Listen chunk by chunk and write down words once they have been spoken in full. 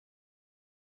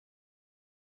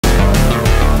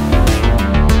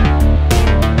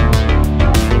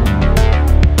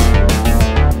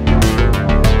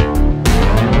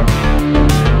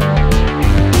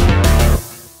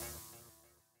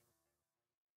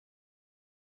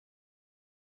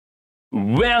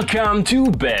Welcome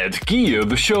to Bad Gear,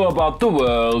 the show about the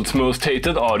world's most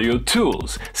hated audio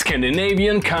tools.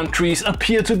 Scandinavian countries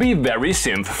appear to be very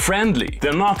synth-friendly.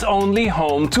 They're not only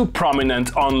home to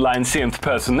prominent online synth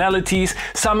personalities,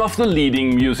 some of the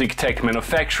leading music tech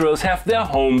manufacturers have their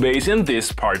home base in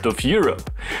this part of Europe.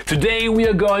 Today we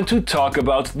are going to talk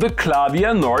about the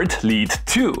Clavia Nord Lead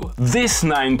 2. This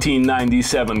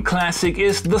 1997 classic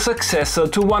is the successor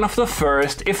to one of the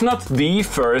first, if not the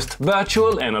first,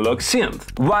 virtual analog synth.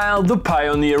 While the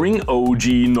pioneering OG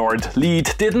Nord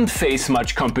Lead didn't face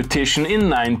much competition in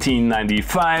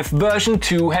 1995, version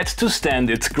 2 had to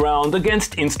stand its ground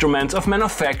against instruments of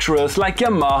manufacturers like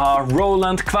Yamaha,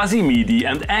 Roland, Quasimidi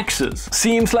and Axis.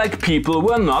 Seems like people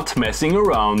were not messing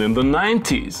around in the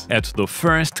 90s. At the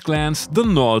first glance, the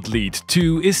Nord Lead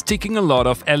 2 is ticking a lot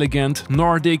of elegant,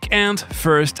 Nordic and,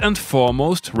 first and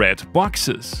foremost, red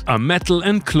boxes. A metal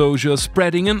enclosure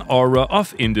spreading an aura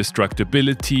of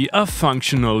indestructibility, a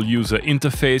functional user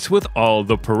interface with all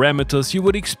the parameters you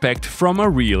would expect from a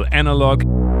real analog.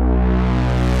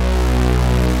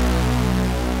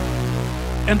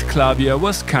 And Clavia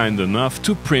was kind enough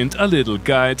to print a little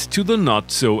guide to the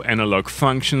not-so-analog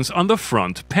functions on the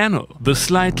front panel. The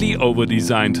slightly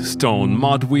over-designed stone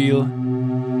mod wheel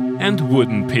and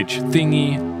wooden pitch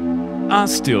thingy are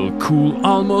still cool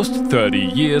almost 30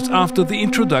 years after the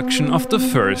introduction of the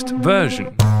first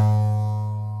version.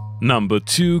 Number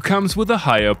 2 comes with a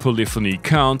higher polyphony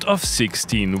count of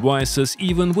 16 voices,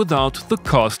 even without the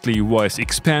costly voice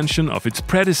expansion of its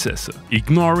predecessor.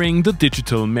 Ignoring the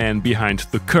digital man behind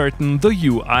the curtain, the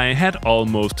UI had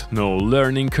almost no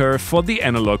learning curve for the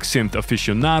analog synth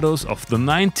aficionados of the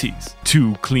 90s.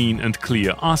 2 clean and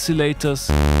clear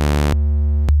oscillators,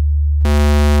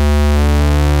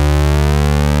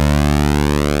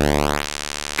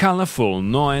 colorful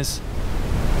noise,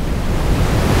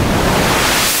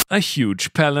 a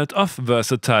huge palette of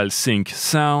versatile sync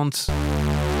sounds,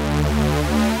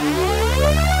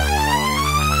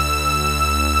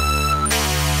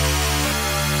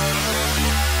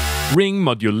 ring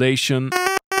modulation,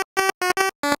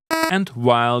 and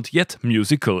wild yet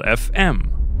musical FM.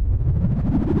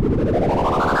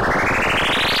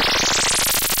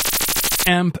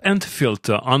 Amp and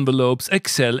filter envelopes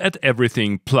excel at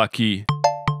everything plucky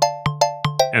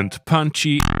and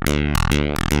punchy,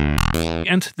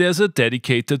 and there's a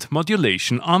dedicated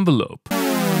modulation envelope.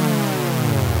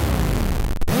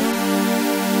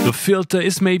 The filter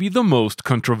is maybe the most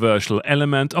controversial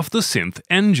element of the synth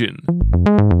engine.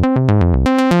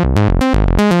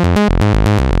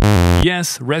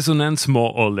 Yes, resonance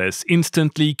more or less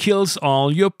instantly kills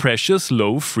all your precious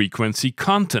low-frequency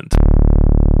content.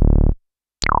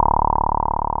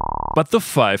 But the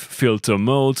 5 filter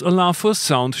modes allow for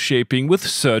sound shaping with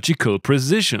surgical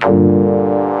precision.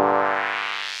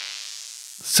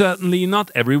 Certainly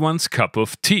not everyone's cup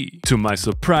of tea. To my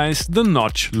surprise, the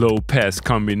notch low-pass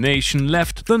combination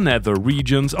left the nether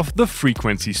regions of the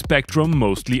frequency spectrum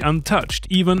mostly untouched,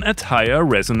 even at higher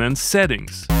resonance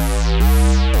settings.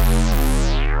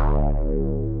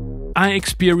 I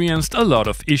experienced a lot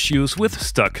of issues with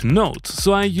stuck notes,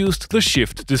 so I used the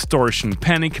shift distortion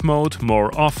panic mode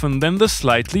more often than the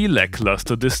slightly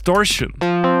lackluster distortion.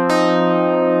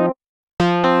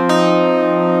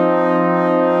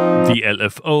 The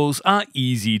LFOs are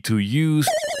easy to use,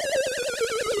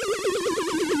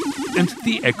 and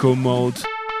the echo mode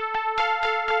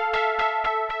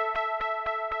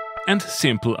and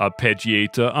simple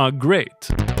arpeggiator are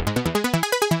great.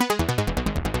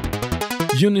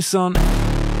 Unison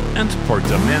and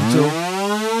portamento,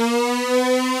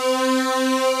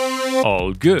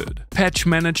 all good. Patch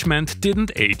management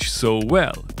didn't age so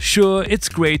well. Sure, it's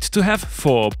great to have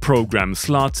 4 program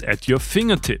slots at your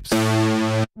fingertips.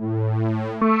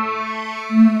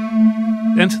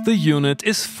 And the unit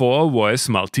is 4-voice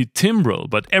multi-timbral,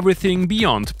 but everything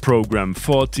beyond program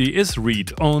 40 is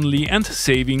read-only, and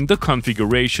saving the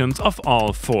configurations of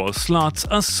all 4 slots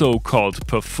a so-called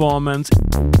performance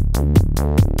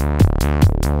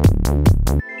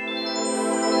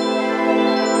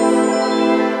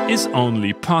is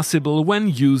only possible when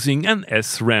using an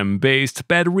SRAM-based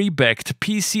battery-backed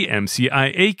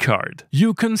PCMCIA card.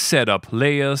 You can set up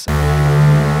layers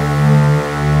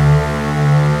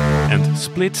and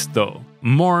splits though.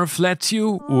 Morph lets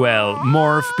you, well,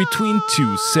 morph between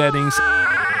 2 settings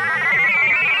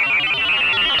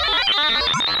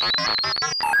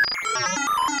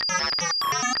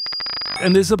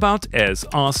and is about as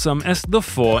awesome as the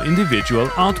 4 individual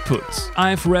outputs.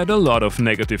 I've read a lot of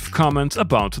negative comments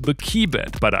about the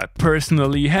keybed, but I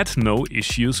personally had no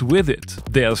issues with it.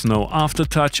 There's no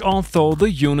aftertouch, although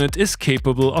the unit is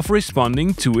capable of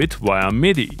responding to it via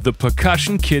MIDI. The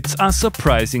percussion kits are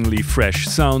surprisingly fresh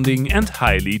sounding and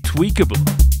highly tweakable.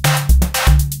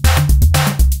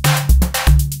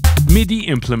 MIDI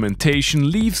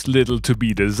implementation leaves little to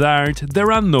be desired, there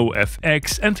are no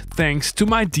FX, and thanks to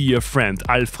my dear friend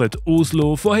Alfred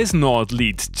Oslo for his Nord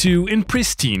Lead 2 in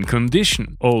pristine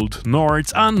condition. Old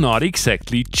Nords are not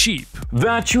exactly cheap.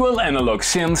 Virtual analog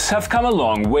synths have come a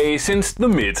long way since the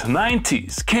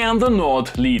mid-90s. Can the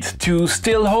Nord Lead 2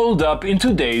 still hold up in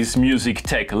today's music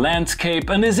tech landscape,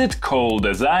 and is it cold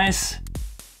as ice?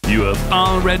 You have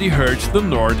already heard the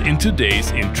Nord in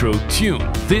today's intro tune.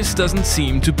 This doesn't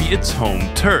seem to be its home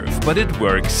turf, but it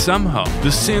works somehow. The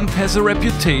synth has a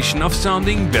reputation of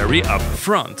sounding very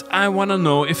upfront. I wanna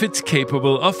know if it's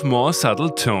capable of more subtle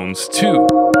tones too.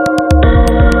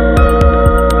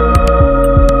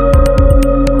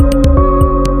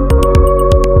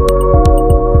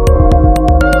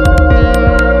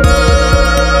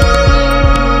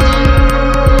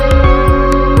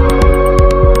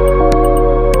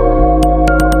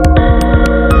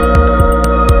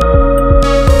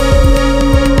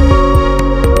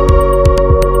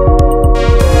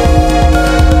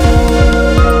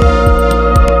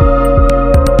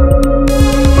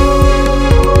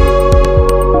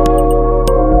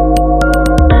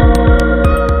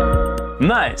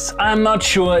 Nice. I'm not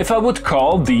sure if I would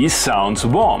call these sounds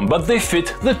warm, but they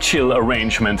fit the chill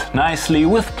arrangement nicely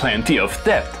with plenty of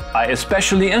depth. I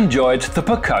especially enjoyed the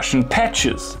percussion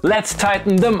patches. Let's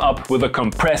tighten them up with a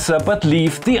compressor, but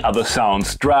leave the other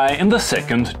sounds dry in the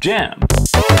second jam.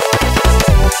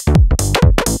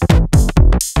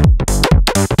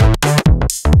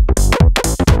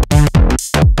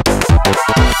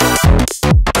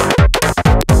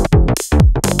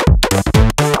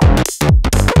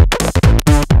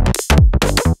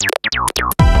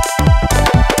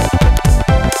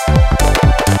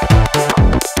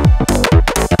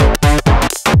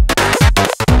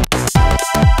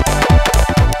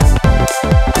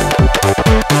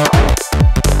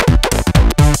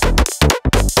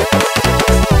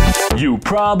 You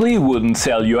probably wouldn't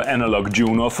sell your analog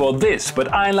Juno for this,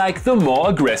 but I like the more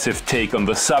aggressive take on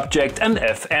the subject, and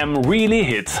FM really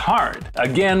hits hard.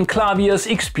 Again, Clavia's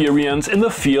experience in the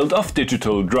field of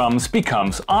digital drums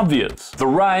becomes obvious. The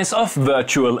rise of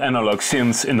virtual analog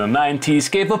synths in the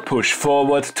 90s gave a push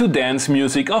forward to dance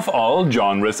music of all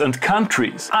genres and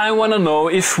countries. I wanna know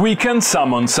if we can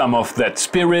summon some of that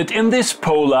spirit in this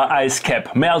polar ice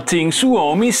cap melting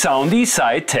Suomi soundy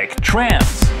sci-tech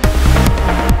trance.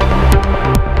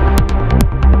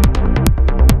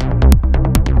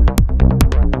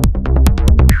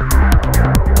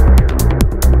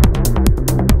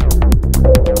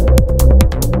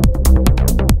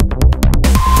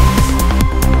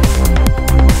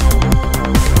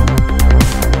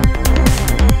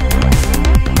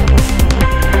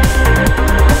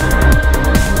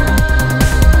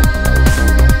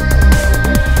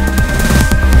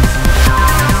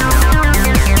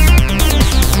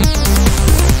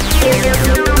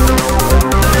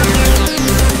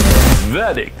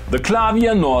 The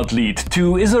Clavia Nord Lead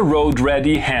 2 is a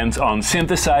road-ready, hands-on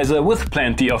synthesizer with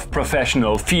plenty of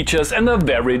professional features and a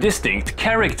very distinct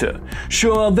character.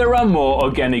 Sure, there are more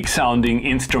organic-sounding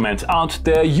instruments out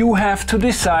there. You have to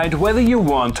decide whether you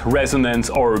want resonance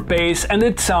or bass, and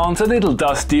it sounds a little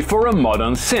dusty for a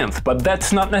modern synth, but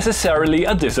that's not necessarily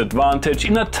a disadvantage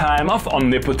in a time of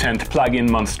omnipotent plugin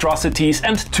monstrosities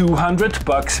and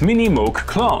 $200 mini-moog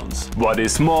clones. What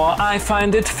is more, I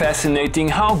find it fascinating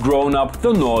how grown-up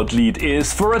the Nord Lead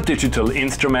is for a digital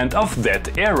instrument of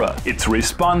that era. It's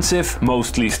responsive,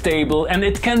 mostly stable, and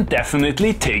it can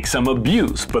definitely take some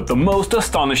abuse. But the most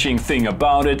astonishing thing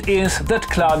about it is that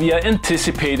Clavia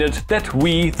anticipated that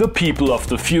we, the people of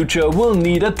the future, will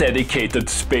need a dedicated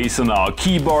space on our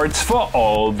keyboards for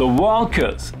all the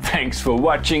walkers. Thanks for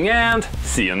watching and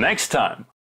see you next time.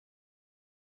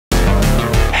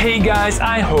 Hey guys,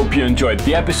 I hope you enjoyed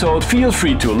the episode. Feel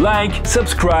free to like,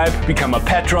 subscribe, become a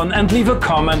patron and leave a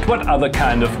comment what other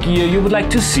kind of gear you would like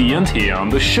to see and hear on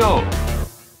the show.